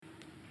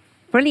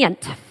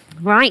Brilliant.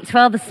 Right,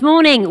 well, this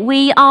morning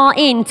we are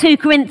in 2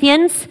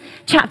 Corinthians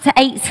chapter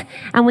 8,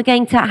 and we're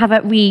going to have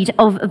a read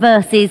of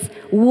verses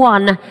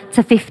 1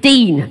 to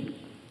 15,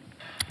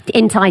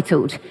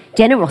 entitled,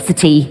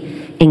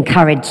 Generosity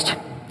Encouraged.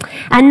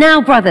 And now,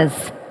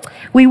 brothers,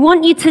 we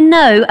want you to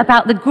know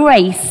about the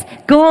grace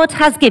God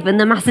has given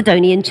the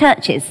Macedonian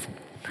churches.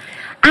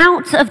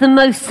 Out of the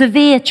most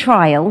severe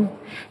trial,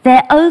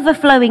 their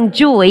overflowing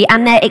joy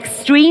and their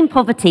extreme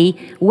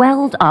poverty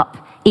welled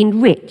up in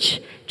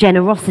rich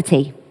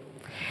generosity.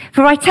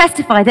 For I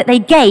testify that they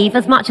gave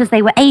as much as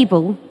they were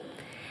able,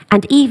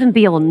 and even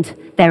beyond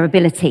their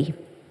ability.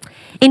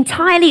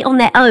 Entirely on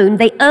their own,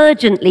 they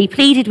urgently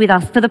pleaded with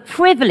us for the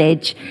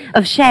privilege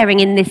of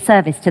sharing in this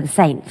service to the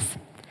saints.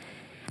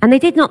 And they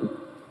did not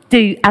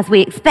do as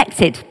we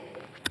expected,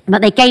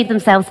 but they gave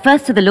themselves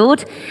first to the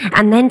Lord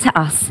and then to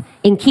us,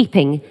 in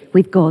keeping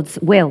with God's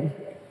will.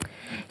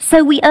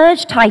 So we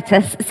urge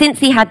Titus, since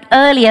he had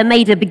earlier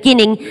made a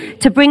beginning,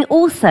 to bring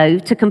also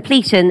to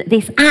completion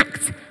this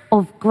act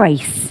of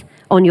grace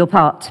on your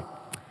part.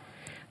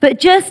 But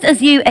just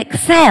as you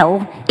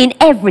excel in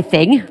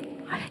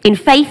everything, in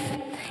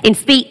faith, in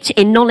speech,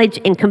 in knowledge,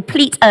 in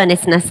complete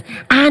earnestness,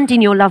 and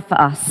in your love for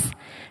us,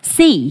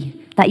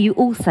 see that you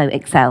also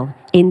excel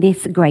in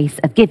this grace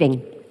of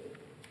giving.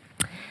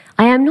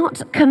 I am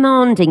not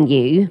commanding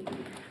you,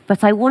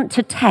 but I want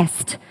to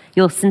test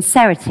your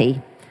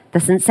sincerity, the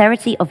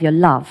sincerity of your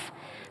love,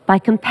 by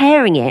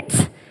comparing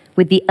it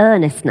with the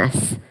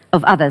earnestness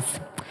of others.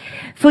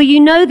 For you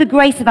know the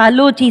grace of our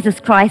Lord Jesus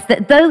Christ,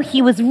 that though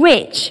he was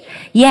rich,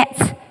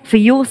 yet for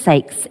your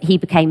sakes he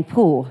became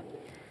poor,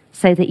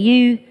 so that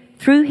you,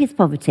 through his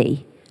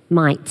poverty,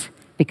 might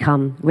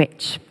become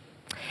rich.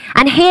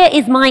 And here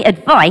is my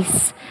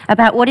advice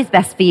about what is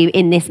best for you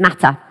in this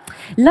matter.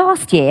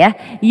 Last year,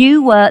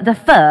 you were the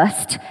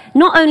first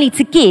not only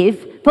to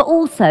give, but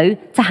also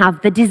to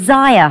have the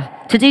desire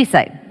to do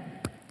so.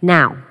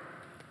 Now,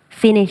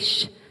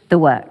 finish the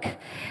work,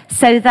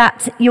 so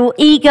that your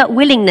eager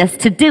willingness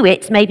to do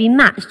it may be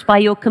matched by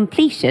your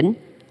completion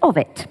of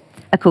it,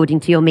 according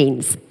to your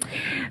means.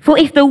 For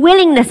if the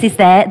willingness is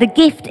there, the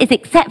gift is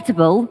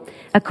acceptable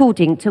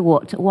according to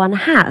what one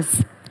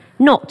has,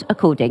 not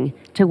according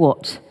to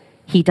what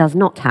he does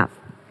not have.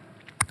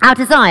 Our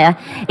desire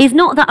is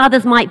not that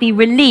others might be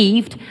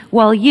relieved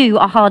while you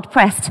are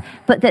hard-pressed,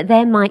 but that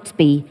there might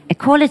be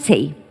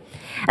equality.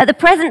 At the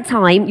present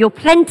time, your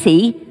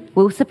plenty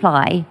will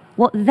supply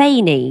what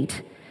they need,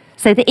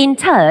 so that in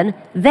turn,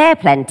 their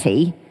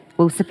plenty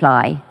will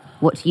supply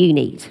what you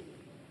need.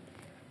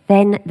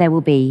 Then there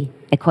will be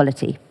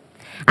equality.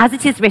 As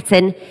it is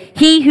written,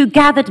 he who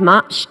gathered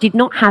much did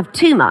not have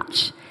too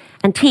much,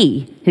 and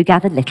he who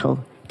gathered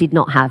little did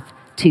not have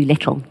too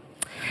little.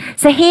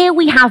 So here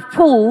we have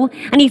Paul,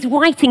 and he's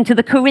writing to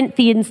the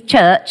Corinthians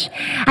church,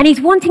 and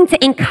he's wanting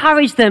to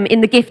encourage them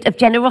in the gift of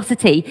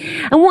generosity.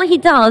 And what he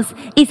does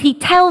is he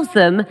tells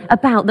them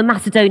about the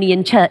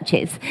Macedonian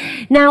churches.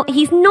 Now,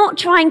 he's not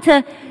trying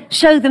to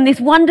show them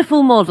this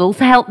wonderful model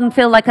to help them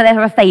feel like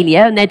they're a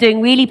failure and they're doing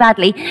really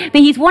badly,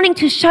 but he's wanting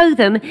to show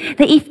them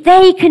that if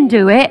they can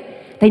do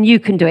it, then you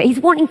can do it. He's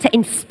wanting to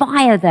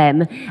inspire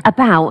them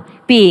about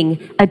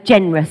being a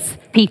generous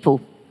people.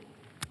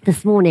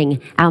 This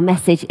morning, our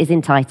message is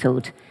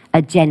entitled,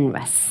 A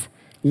Generous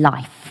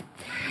Life.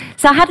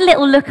 So I had a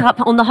little look up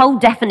on the whole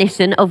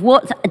definition of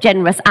what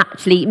generous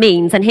actually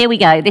means, and here we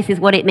go. This is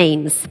what it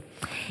means.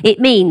 It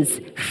means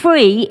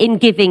free in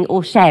giving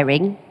or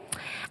sharing,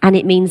 and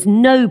it means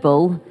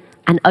noble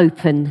and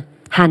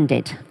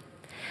open-handed.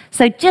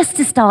 So just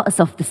to start us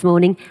off this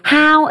morning,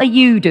 how are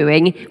you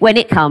doing when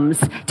it comes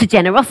to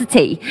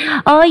generosity?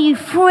 Are you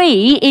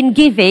free in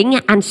giving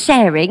and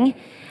sharing?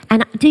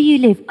 And do you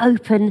live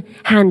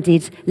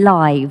open-handed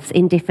lives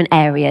in different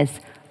areas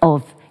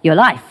of your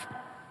life?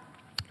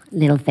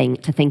 Little thing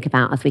to think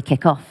about as we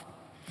kick off.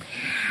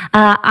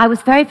 I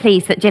was very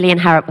pleased that Gillian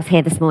Harrop was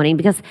here this morning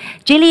because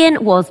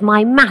Gillian was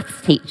my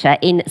maths teacher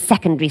in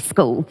secondary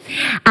school.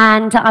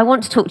 And I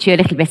want to talk to you a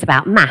little bit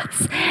about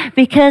maths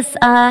because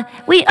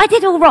I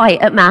did all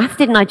right at maths,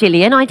 didn't I,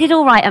 Gillian? I did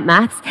all right at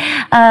maths,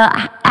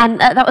 and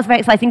that was very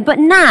exciting. But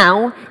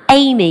now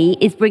Amy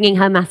is bringing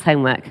her maths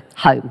homework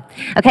home.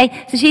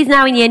 Okay, so she's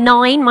now in year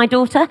 9, my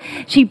daughter.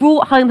 She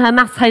brought home her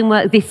maths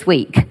homework this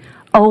week.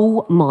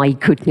 Oh my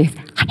goodness,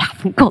 I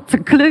haven't got a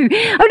clue.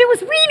 Oh, it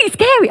was really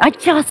scary. I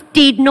just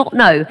did not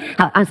know.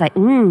 I was like,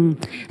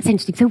 that's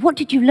interesting. So what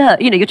did you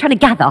learn? You know, you're trying to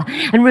gather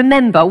and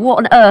remember what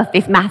on earth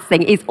this maths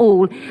thing is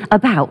all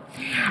about.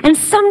 And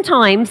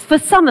sometimes, for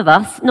some of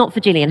us, not for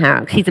Gillian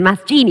Harrop, she's a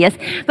maths genius,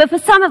 but for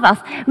some of us,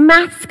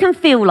 maths can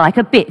feel like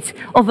a bit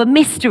of a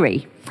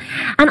mystery.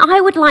 And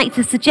I would like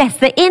to suggest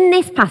that in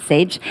this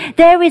passage,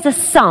 there is a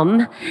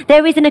sum,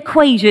 there is an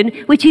equation,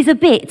 which is a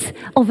bit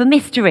of a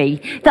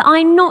mystery, that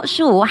I'm not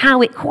sure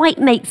how it quite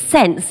makes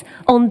sense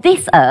on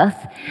this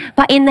earth,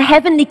 but in the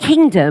heavenly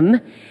kingdom,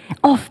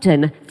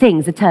 often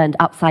things are turned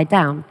upside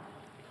down.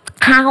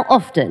 How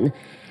often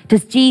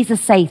does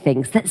Jesus say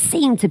things that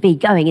seem to be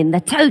going in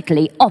the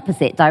totally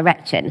opposite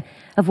direction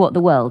of what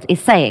the world is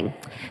saying?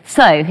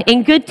 So,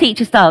 in good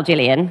teacher style,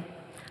 Gillian,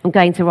 I'm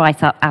going to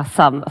write up our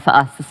sum for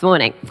us this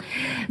morning.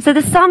 So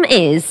the sum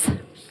is,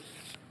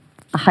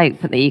 I hope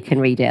that you can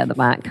read it at the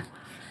back,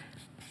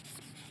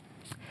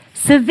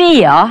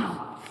 severe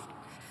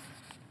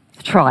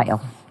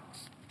trial.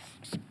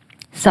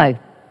 So,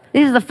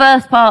 this is the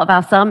first part of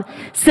our sum,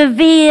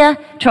 severe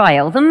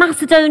trial. The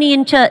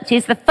Macedonian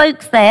churches, the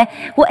folks there,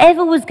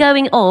 whatever was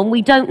going on,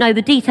 we don't know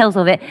the details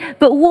of it,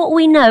 but what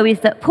we know is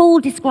that Paul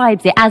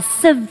describes it as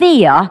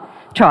severe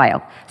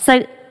trial.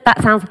 So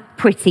that sounds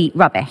pretty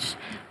rubbish.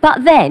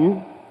 But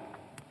then,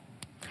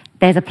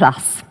 there's a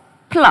plus.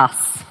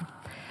 Plus.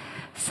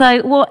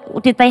 So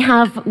what did they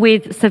have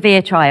with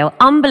severe trial?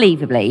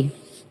 Unbelievably,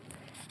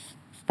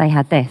 they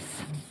had this.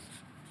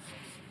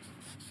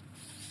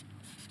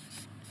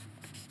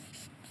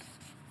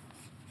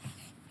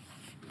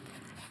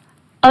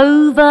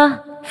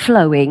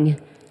 Overflowing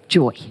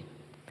joy.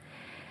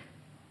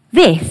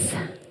 This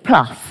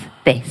plus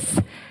this.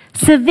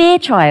 Severe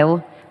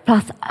trial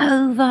plus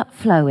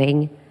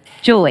overflowing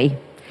joy.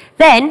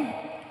 Then,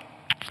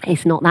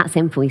 it's not that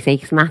simple, you see,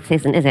 because maths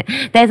isn't, is it?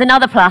 There's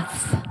another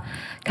plus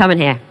coming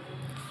here.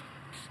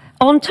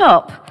 On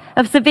top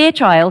of severe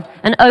trial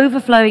and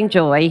overflowing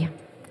joy,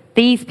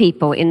 these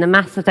people in the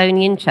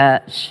Macedonian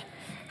church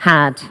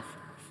had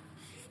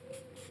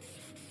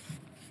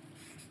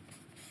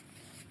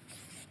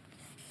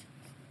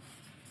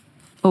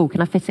oh,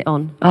 can I fit it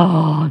on?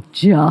 Oh,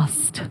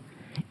 just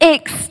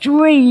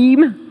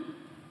extreme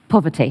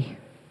poverty.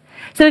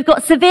 So we've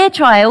got severe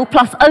trial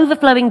plus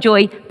overflowing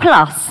joy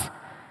plus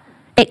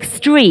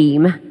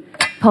extreme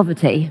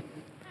poverty.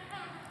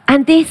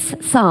 And this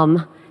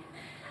sum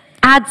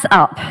adds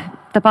up,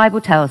 the Bible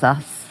tells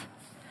us,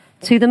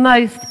 to the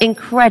most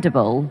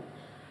incredible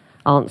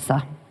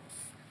answer.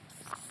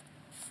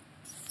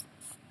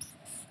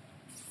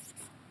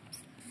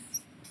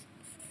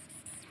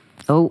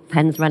 Oh,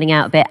 pen's running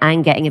out a bit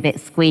and getting a bit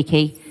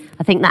squeaky.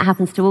 I think that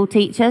happens to all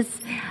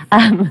teachers.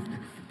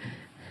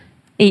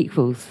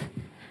 Equals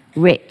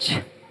rich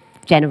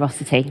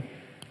generosity.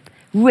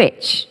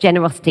 Rich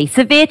generosity.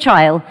 Severe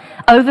trial,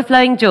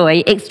 overflowing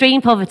joy,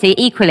 extreme poverty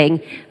equaling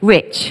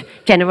rich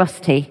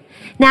generosity.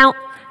 Now,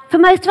 for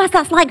most of us,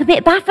 that's like a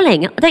bit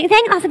baffling. Don't you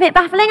think that's a bit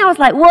baffling? I was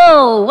like,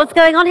 whoa, what's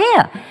going on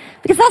here?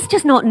 Because that's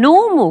just not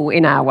normal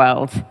in our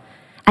world.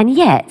 And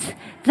yet,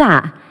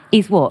 that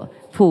is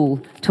what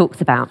Paul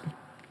talks about.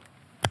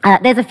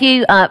 There's a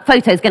few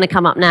photos going to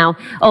come up now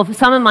of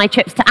some of my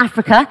trips to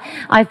Africa.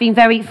 I've been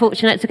very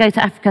fortunate to go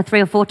to Africa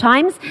 3 or 4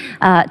 times,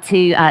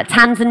 to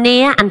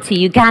Tanzania and to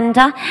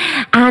Uganda.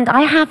 And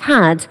I have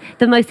had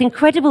the most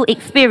incredible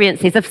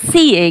experiences of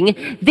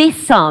seeing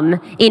this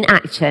sum in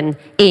action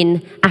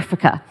in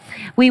Africa.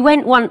 We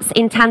went once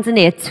in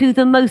Tanzania to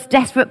the most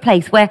desperate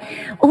place where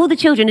all the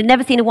children had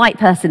never seen a white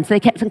person, so they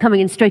kept on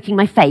coming and stroking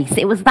my face.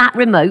 It was that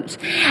remote.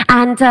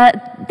 And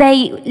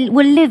they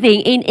were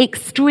living in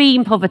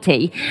extreme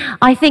poverty.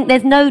 I think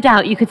there's no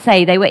doubt you could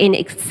say they were in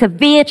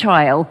severe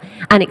trial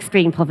and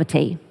extreme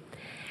poverty.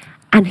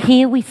 And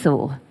here we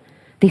saw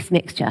this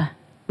mixture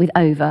with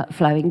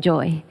overflowing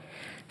joy.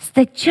 So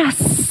they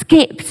just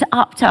skipped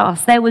up to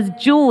us. There was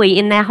joy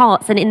in their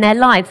hearts and in their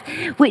lives,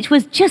 which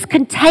was just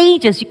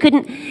contagious. You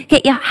couldn't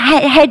get your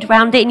head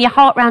round it and your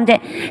heart round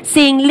it.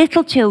 Seeing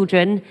little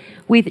children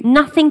with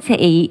nothing to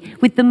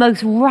eat, with the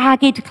most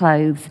ragged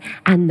clothes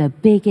and the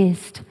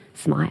biggest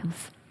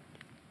smiles.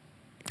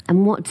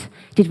 And what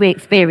did we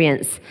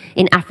experience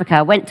in Africa?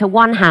 I went to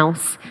one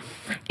house.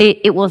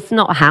 It was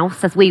not a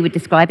house, as we would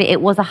describe it.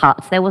 It was a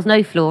hut. There was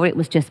no floor. It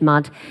was just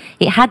mud.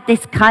 It had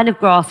this kind of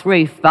grass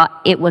roof, but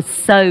it was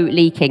so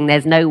leaking.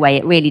 There's no way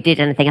it really did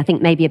anything. I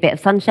think maybe a bit of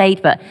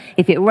sunshade, but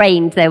if it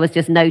rained, there was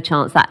just no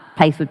chance that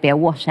place would be a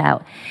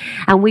washout.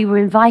 And we were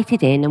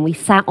invited in, and we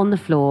sat on the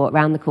floor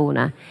around the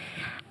corner,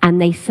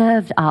 and they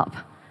served up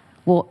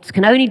what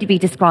can only be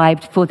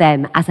described for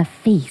them as a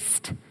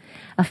feast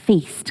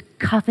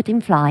covered in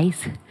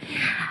flies.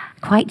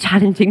 Quite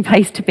challenging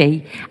place to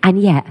be,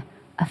 and yet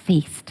a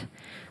feast.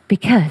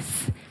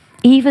 Because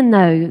even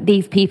though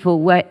these people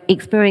were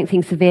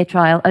experiencing severe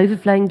trial,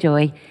 overflowing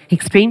joy,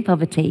 extreme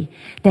poverty,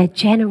 their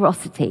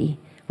generosity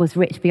was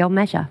rich beyond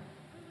measure.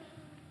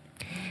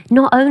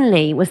 Not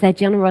only was their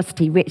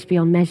generosity rich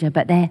beyond measure,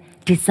 but their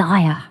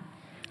desire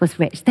was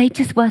rich. They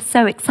just were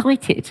so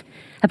excited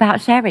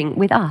about sharing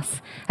with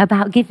us,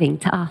 about giving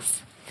to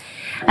us.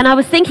 And I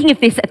was thinking of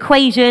this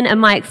equation and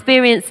my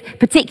experience,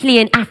 particularly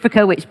in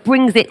Africa, which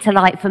brings it to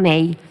light for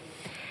me.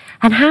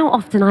 And how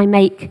often I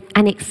make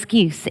an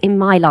excuse in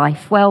my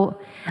life. Well,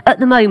 at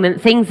the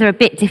moment, things are a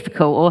bit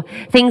difficult,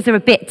 or things are a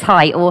bit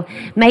tight, or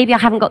maybe I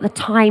haven't got the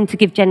time to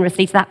give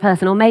generously to that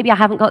person, or maybe I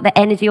haven't got the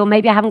energy, or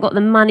maybe I haven't got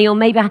the money, or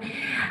maybe and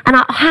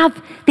I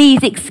have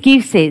these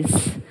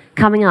excuses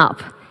coming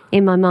up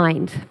in my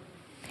mind.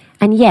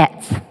 And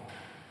yet,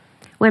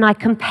 when I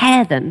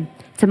compare them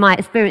to my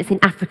experience in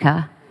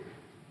Africa,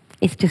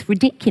 it's just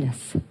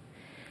ridiculous.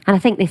 And I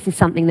think this is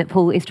something that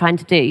Paul is trying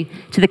to do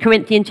to the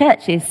Corinthian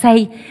churches.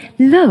 Say,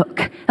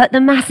 look at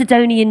the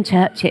Macedonian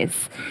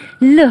churches.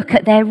 Look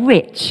at their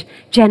rich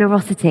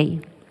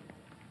generosity.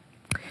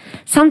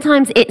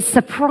 Sometimes it's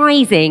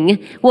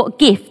surprising what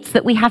gifts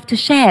that we have to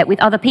share with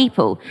other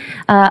people.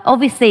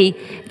 Obviously,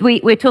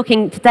 we're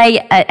talking today,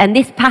 and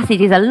this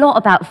passage is a lot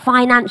about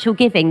financial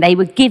giving. They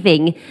were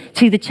giving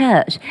to the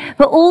church,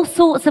 but all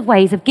sorts of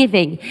ways of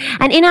giving.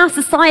 And in our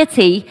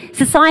society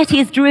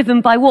is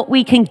driven by what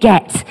we can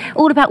get,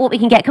 all about what we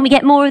can get. Can we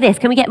get more of this?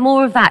 Can we get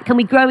more of that? Can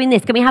we grow in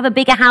this? Can we have a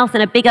bigger house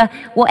and a bigger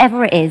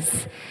whatever it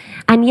is?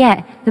 And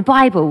yet, the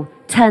Bible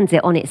turns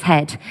it on its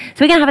head.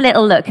 So we're going to have a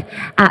little look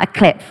at a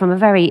clip from a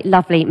very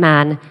lovely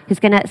man who's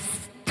going to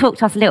talk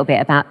to us a little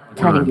bit about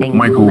turning things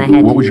Michael, on their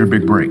head. what was your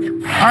big break?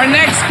 Our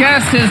next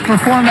guest has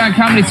performed on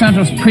Comedy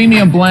Central's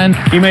Premium Blend.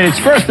 He made his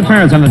first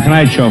appearance on The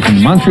Tonight Show from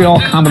the Montreal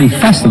Comedy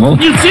Festival.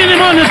 You've seen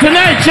him on The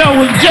Tonight Show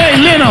with Jay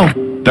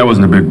Leno. That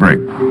wasn't a big break.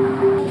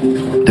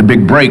 The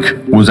big break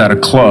was at a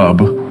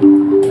club.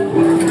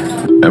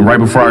 And right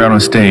before I got on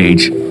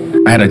stage,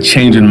 I had a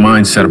change in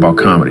mindset about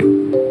comedy.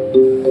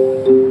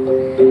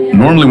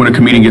 Normally when a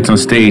comedian gets on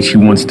stage, he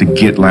wants to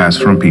get laughs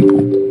from people.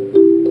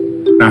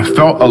 And I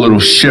felt a little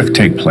shift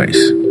take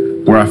place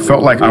where I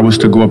felt like I was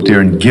to go up there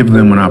and give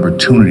them an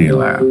opportunity to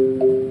laugh.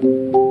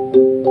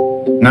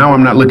 Now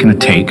I'm not looking to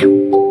take,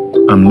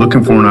 I'm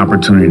looking for an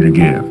opportunity to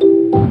give.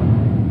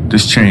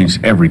 This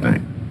changed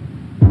everything.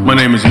 My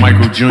name is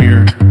Michael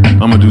Jr. I'm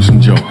gonna do some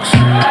jokes.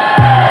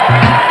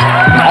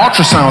 And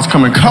ultrasounds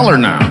come in color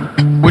now,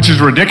 which is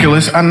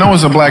ridiculous. I know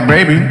it's a black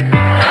baby.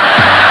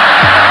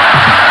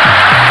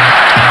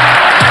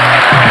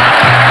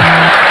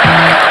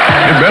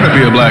 It better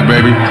be a black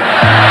baby.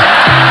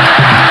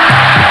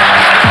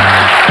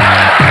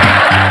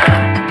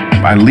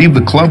 I leave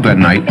the club that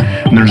night,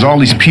 and there's all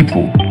these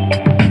people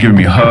giving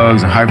me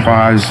hugs and high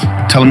fives,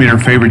 telling me their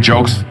favorite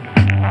jokes.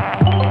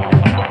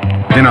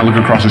 Then I look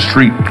across the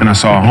street, and I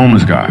saw a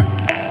homeless guy.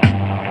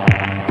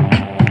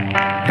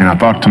 And I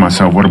thought to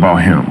myself, what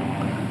about him?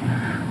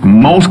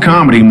 Most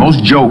comedy,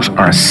 most jokes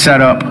are set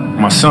up.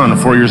 My son,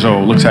 4 years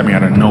old, looks at me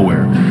out of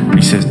nowhere.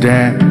 He says,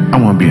 Dad, I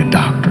want to be a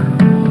doctor.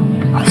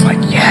 I was like,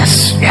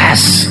 yes,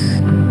 yes.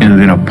 And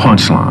then a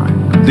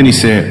punchline. Then he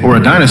said, or a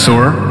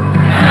dinosaur.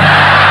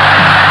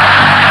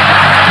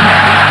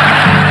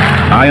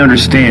 I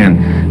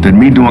understand that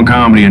me doing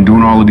comedy and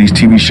doing all of these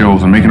TV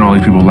shows and making all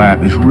these people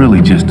laugh is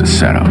really just a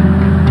setup.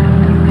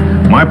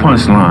 My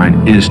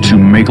punchline is to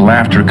make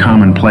laughter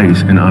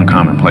commonplace in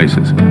uncommon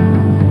places.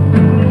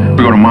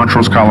 We go to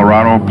Montrose,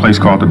 Colorado, a place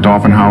called the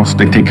Dolphin House.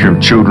 They take care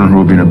of children who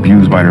are being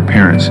abused by their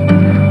parents.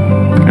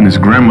 And his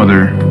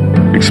grandmother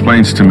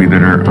explains to me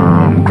that her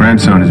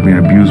grandson is being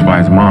abused by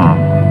his mom.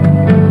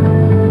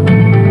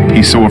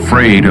 He's so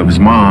afraid of his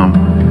mom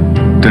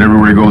that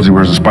everywhere he goes, he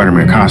wears a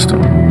Spider-Man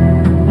costume.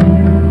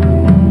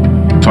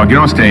 So I get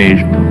on stage,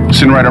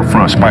 sitting right up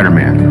front,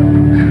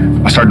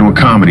 Spider-Man. I start doing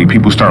comedy.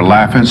 People start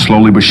laughing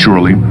slowly but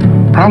surely.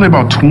 Probably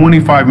about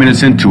 25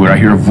 minutes into it, I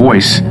hear a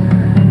voice,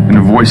 and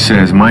the voice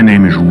says, my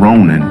name is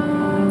Ronan.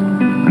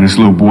 And this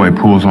little boy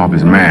pulls off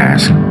his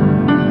mask.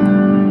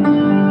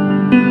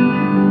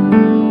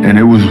 And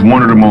it was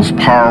one of the most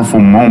powerful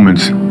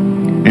moments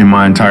in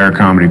my entire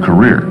comedy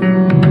career.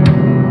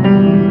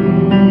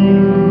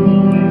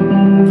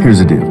 Here's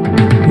the deal.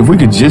 If we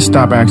could just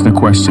stop asking the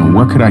question,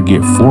 what could I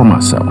get for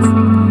myself?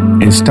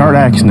 And start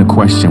asking the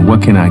question,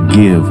 what can I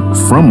give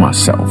from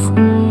myself?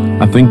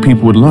 I think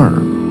people would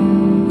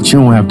learn that you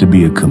don't have to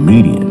be a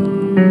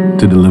comedian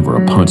to deliver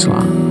a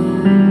punchline.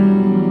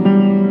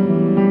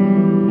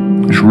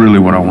 It's really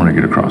what I want to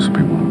get across to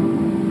people.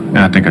 And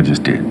I think I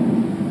just did.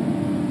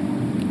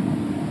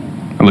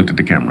 I looked at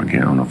the camera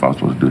again. I don't know if I was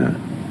supposed to do that.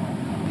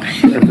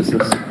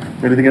 Emphasis.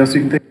 Anything else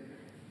you can think?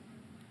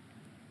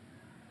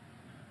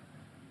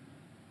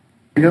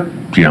 Yeah,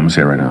 I'm gonna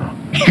say it right now.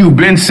 You've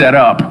been set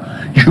up.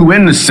 You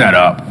in the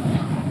setup.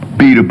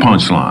 Be the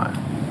punchline.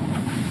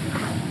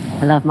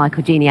 I love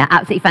Michael Jr.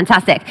 Absolutely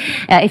fantastic.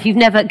 If you've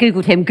never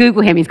Googled him,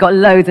 Google him. He's got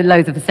loads and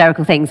loads of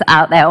hysterical things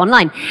out there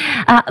online.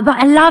 But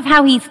I love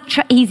how he's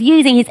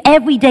using his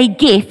everyday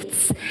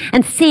gifts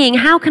and seeing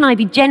how can I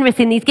be generous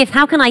in these gifts?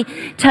 How can I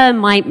turn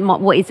my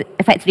what is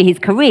effectively his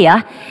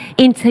career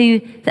into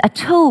a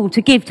tool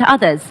to give to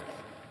others?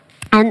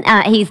 And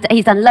he's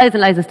done loads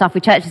and loads of stuff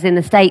with churches in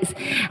the States.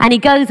 And he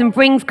goes and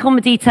brings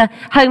comedy to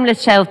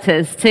homeless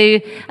shelters,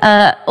 to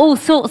all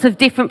sorts of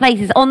different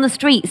places. On the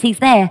streets, he's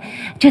there,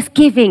 just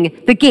giving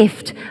the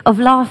gift of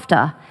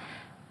laughter.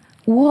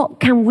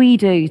 What can we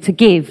do to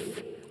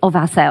give of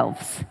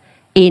ourselves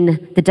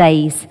in the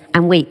days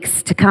and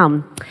weeks to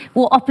come?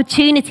 What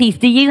opportunities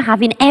do you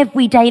have in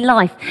everyday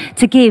life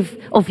to give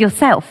of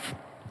yourself?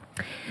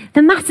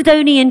 The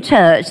Macedonian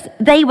church,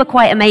 they were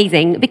quite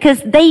amazing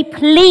because they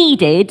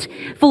pleaded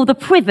for the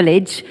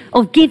privilege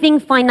of giving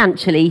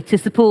financially to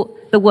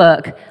support the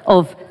work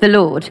of the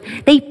Lord.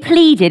 They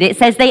pleaded, it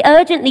says, they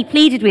urgently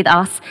pleaded with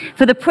us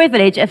for the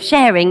privilege of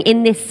sharing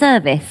in this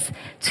service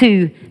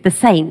to the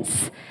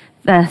saints.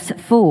 Verse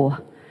 4.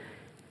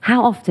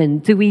 How often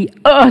do we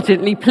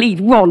urgently plead,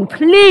 Ron,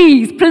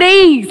 please,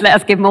 please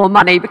let us give more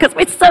money because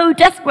we're so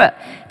desperate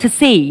to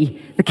see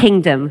the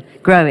kingdom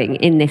growing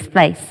in this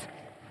place.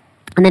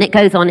 And then it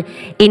goes on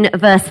in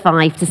verse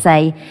 5 to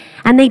say,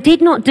 and they did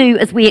not do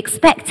as we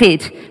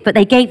expected, but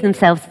they gave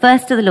themselves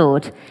first to the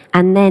Lord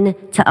and then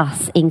to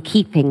us in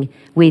keeping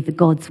with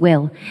God's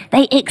will.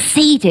 They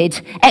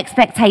exceeded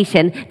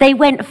expectation. They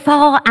went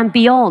far and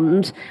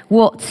beyond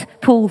what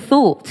Paul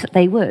thought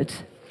they would.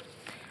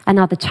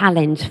 Another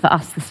challenge for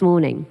us this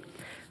morning.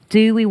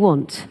 Do we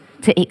want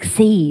to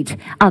exceed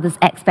others'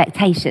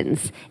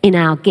 expectations in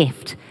our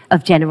gift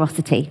of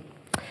generosity?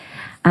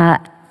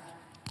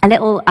 A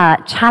little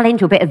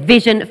challenge or bit of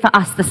vision for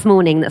us this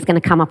morning that's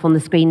going to come up on the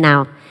screen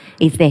now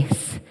is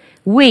this.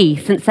 We,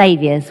 St.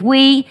 Saviour's,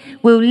 we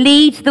will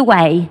lead the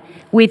way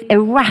with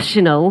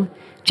irrational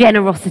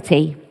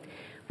generosity.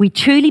 We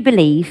truly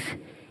believe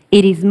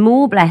it is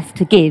more blessed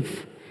to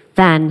give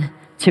than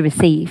to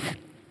receive.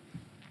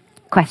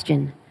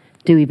 Question,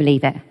 do we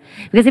believe it?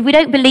 Because if we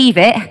don't believe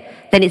it,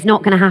 then it's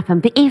not going to happen.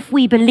 But if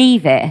we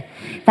believe it,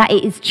 that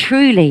it is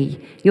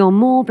truly you're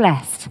more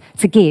blessed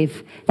to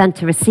give than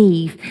to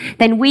receive,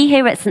 then we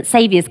here at St.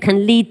 Saviour's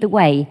can lead the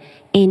way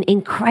in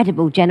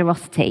incredible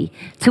generosity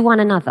to one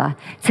another,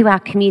 to our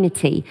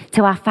community,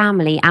 to our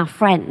family, our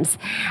friends.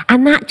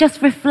 And that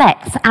just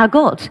reflects our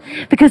God,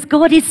 because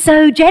God is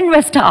so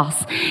generous to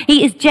us.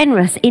 He is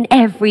generous in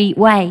every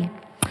way.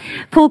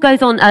 Paul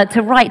goes on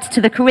to write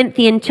to the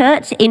Corinthian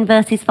church in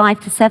verses 5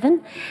 to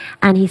 7,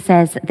 and he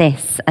says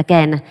this,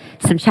 again,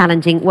 some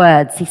challenging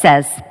words. He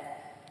says,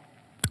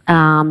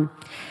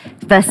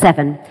 verse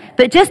 7,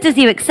 but just as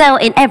you excel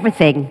in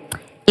everything,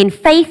 in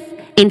faith,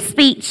 in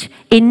speech,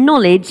 in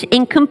knowledge,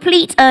 in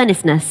complete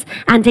earnestness,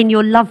 and in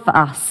your love for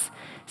us,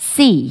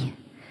 see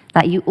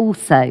that you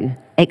also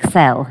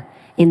excel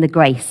in the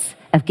grace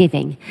of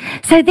giving.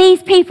 So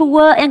these people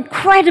were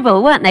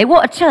incredible, weren't they?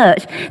 What a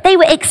church. They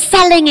were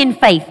excelling in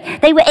faith.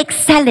 They were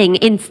excelling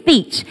in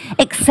speech,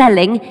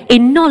 excelling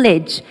in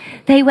knowledge.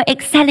 They were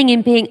excelling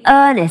in being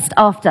earnest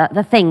after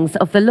the things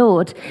of the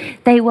Lord.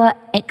 They were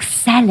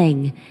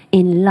excelling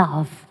in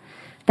love.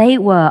 They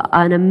were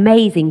an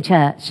amazing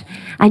church.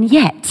 And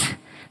yet,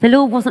 the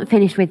Lord wasn't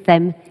finished with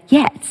them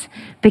yet,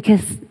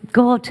 because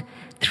God,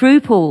 through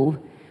Paul,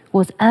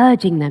 was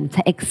urging them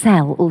to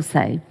excel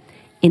also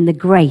in the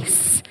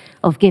grace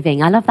of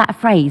giving. I love that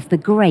phrase, the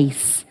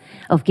grace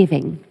of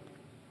giving.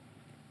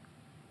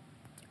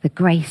 The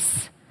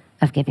grace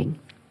of giving.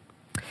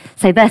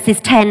 So verses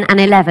 10 and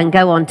 11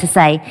 go on to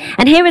say,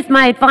 and here is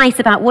my advice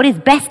about what is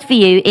best for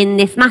you in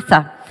this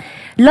matter.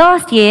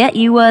 Last year,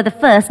 you were the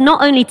first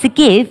not only to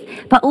give,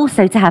 but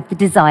also to have the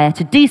desire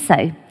to do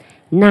so.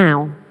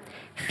 Now,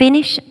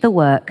 finish the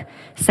work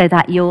so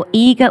that your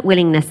eager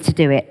willingness to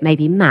do it may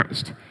be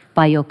matched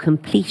by your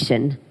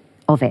completion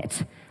of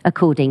it,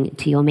 according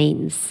to your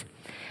means.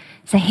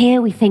 So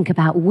here we think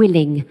about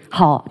willing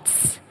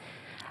hearts,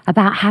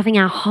 about having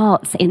our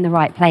hearts in the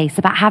right place,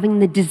 about having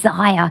the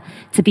desire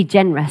to be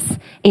generous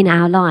in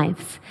our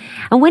lives.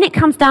 And when it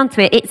comes down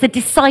to it, it's a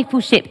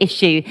discipleship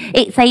issue.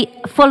 It's a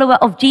follower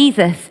of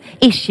Jesus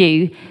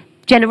issue,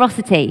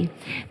 generosity.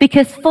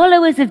 Because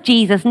followers of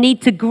Jesus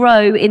need to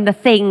grow in the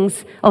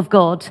things of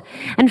God.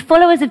 And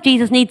followers of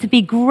Jesus need to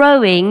be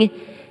growing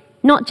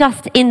not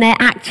just in their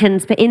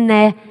actions, but in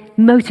their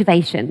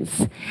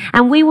motivations.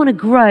 And we want to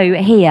grow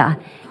here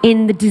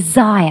in the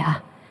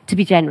desire to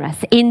be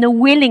generous, in the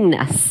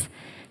willingness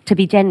to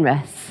be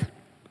generous.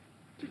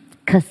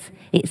 Because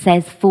it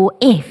says, for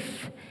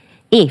if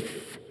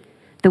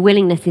the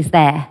willingness is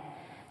there,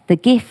 the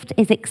gift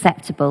is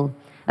acceptable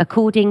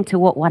according to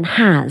what one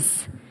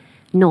has,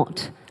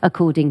 not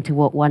according to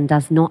what one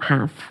does not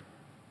have.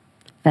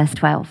 Verse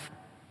 12.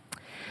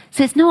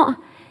 So it's not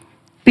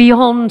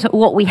beyond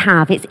what we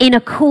have. It's in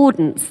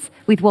accordance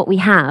with what we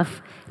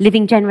have,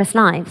 living generous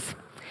lives.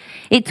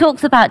 It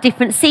talks about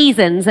different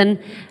seasons, and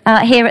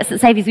here at St.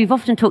 Saviour's we've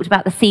often talked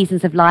about the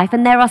seasons of life,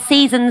 and there are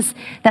seasons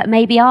that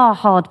maybe are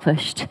hard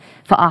pushed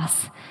for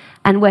us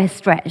and we're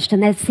stretched,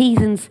 and there's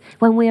seasons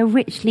when we are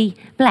richly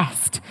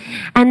blessed.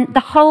 And the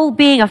whole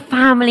being a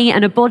family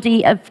and a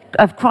body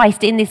of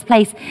Christ in this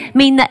place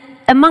mean that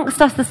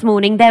amongst us this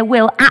morning there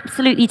will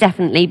absolutely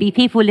definitely be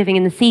people living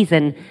in the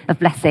season of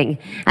blessing,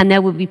 and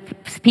there will be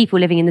people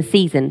living in the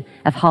season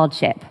of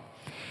hardship.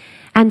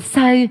 And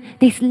so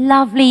this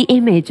lovely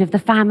image of the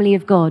family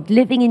of God,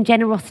 living in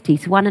generosity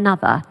to one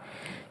another,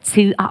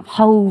 to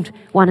uphold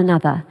one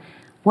another.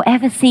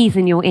 Whatever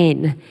season you're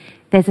in,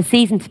 there's a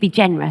season to be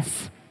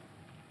generous.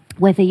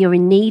 Whether you're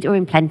in need or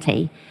in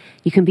plenty,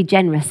 you can be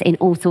generous in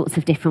all sorts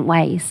of different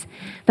ways.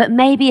 But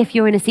maybe if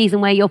you're in a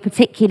season where you're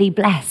particularly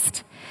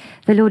blessed,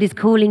 the Lord is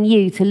calling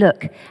you to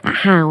look at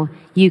how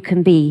you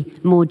can be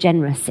more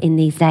generous in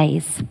these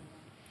days.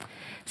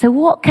 So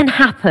what can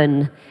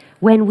happen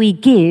when we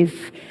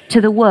give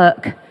to the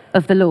work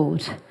of the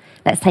Lord?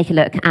 Let's take a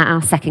look at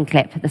our second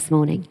clip this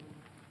morning.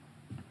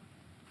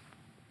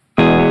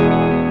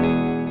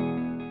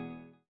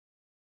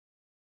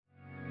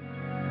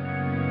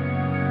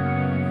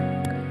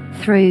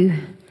 Through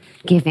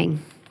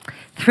giving.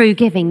 Through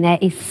giving, there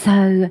is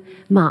so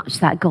much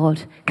that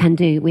God can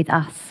do with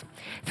us.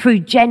 Through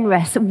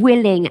generous,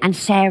 willing, and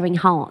sharing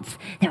hearts,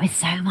 there is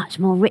so much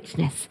more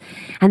richness,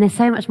 and there's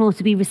so much more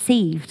to be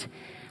received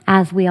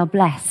as we are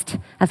blessed,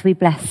 as we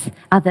bless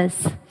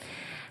others.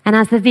 And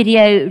as the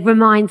video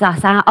reminds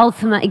us, our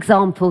ultimate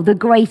example, the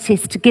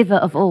greatest giver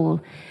of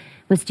all,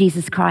 was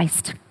Jesus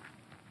Christ.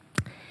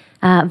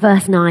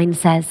 Verse 9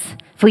 says,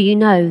 "For you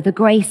know the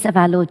grace of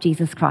our Lord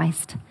Jesus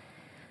Christ,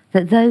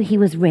 that though he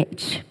was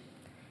rich,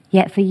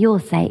 yet for your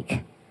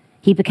sake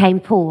he became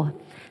poor,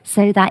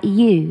 so that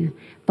you,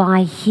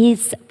 by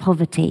his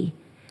poverty,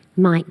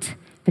 might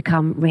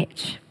become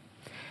rich."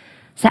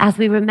 So as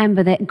we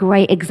remember that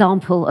great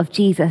example of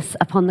Jesus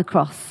upon the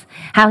cross,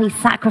 how he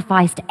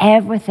sacrificed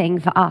everything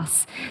for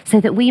us so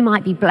that we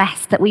might be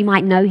blessed, that we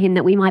might know him,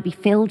 that we might be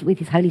filled with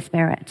his Holy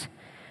Spirit,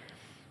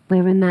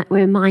 we're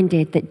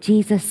reminded that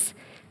Jesus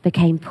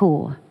became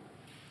poor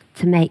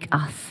to make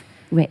us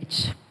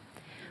rich.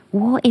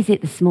 What is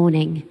it this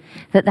morning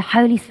that the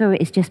Holy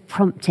Spirit is just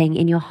prompting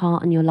in your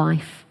heart and your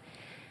life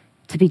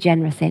to be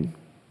generous in?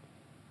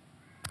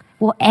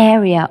 What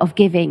area of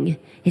giving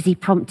is he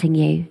prompting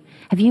you?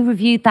 Have you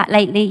reviewed that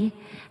lately?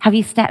 Have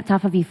you stepped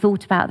up? Have you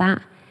thought about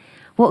that?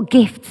 What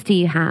gifts do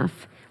you have?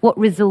 What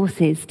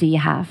resources do you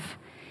have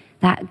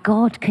that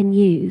God can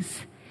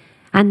use?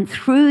 And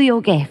through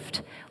your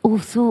gift, all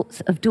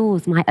sorts of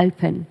doors might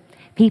open.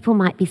 People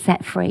might be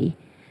set free,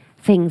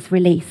 things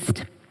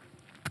released.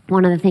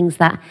 One of the things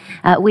that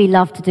we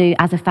love to do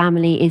as a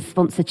family is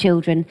sponsor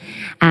children,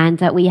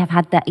 and we have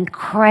had the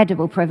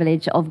incredible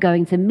privilege of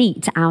going to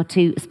meet our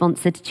 2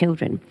 sponsored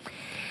children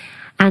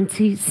and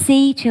to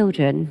see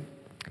children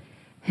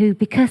who,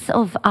 because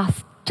of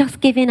us just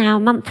giving our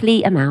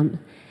monthly amount,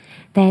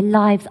 their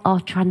lives are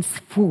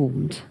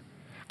transformed,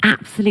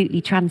 absolutely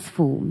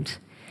transformed,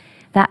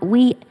 that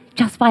we,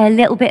 just by a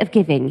little bit of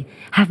giving,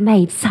 have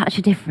made such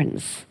a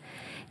difference.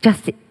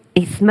 Just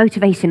it's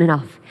motivation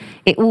enough.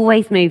 It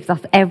always moves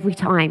us every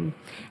time.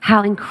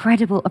 How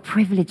incredible a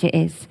privilege it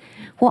is.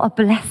 What a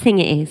blessing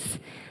it is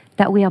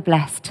that we are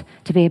blessed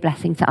to be a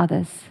blessing to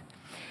others.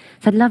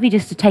 So I'd love you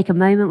just to take a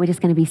moment. We're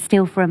just going to be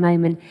still for a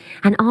moment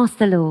and ask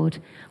the Lord,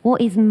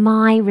 what is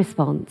my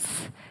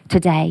response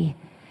today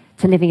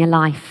to living a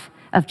life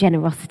of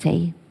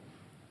generosity?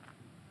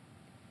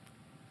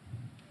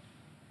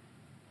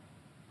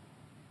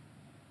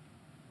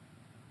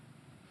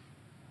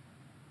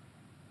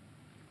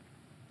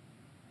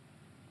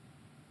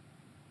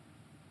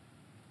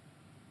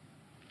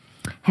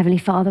 Heavenly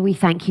Father, we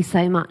thank you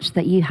so much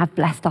that you have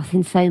blessed us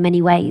in so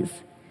many ways.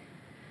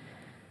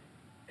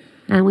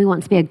 And we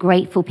want to be a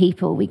grateful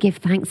people. We give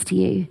thanks to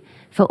you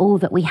for all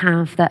that we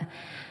have, that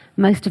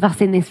most of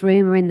us in this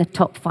room are in the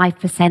top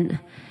 5%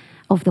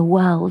 of the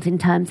world in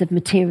terms of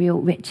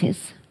material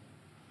riches.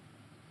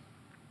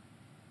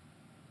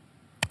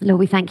 Lord,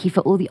 we thank you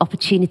for all the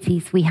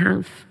opportunities we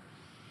have.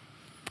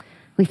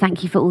 We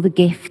thank you for all the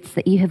gifts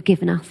that you have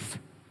given us.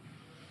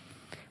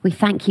 We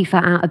thank you for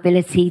our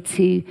ability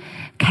to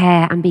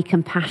care and be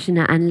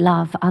compassionate and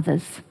love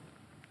others.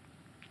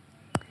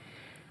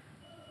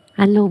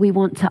 And Lord, we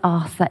want to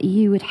ask that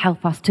you would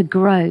help us to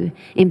grow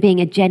in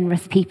being a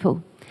generous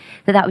people,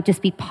 that would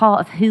just be part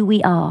of who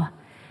we are,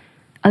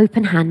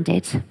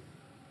 open-handed,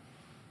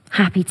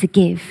 happy to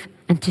give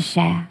and to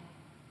share.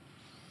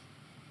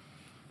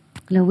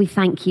 Lord, we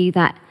thank you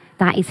that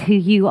that is who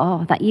you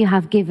are, that you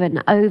have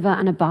given over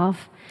and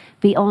above,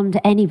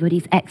 beyond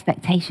anybody's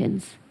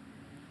expectations.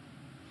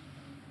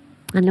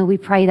 And Lord, we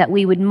pray that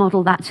we would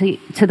model that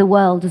to the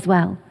world as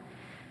well.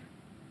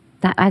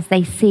 That as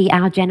they see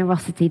our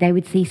generosity, they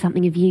would see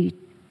something of you.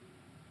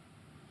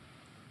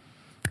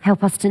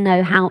 Help us to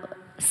know how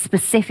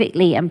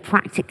specifically and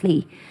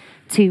practically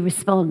to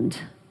respond,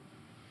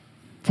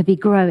 to be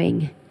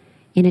growing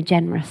in a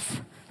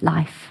generous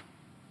life.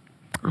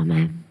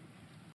 Amen.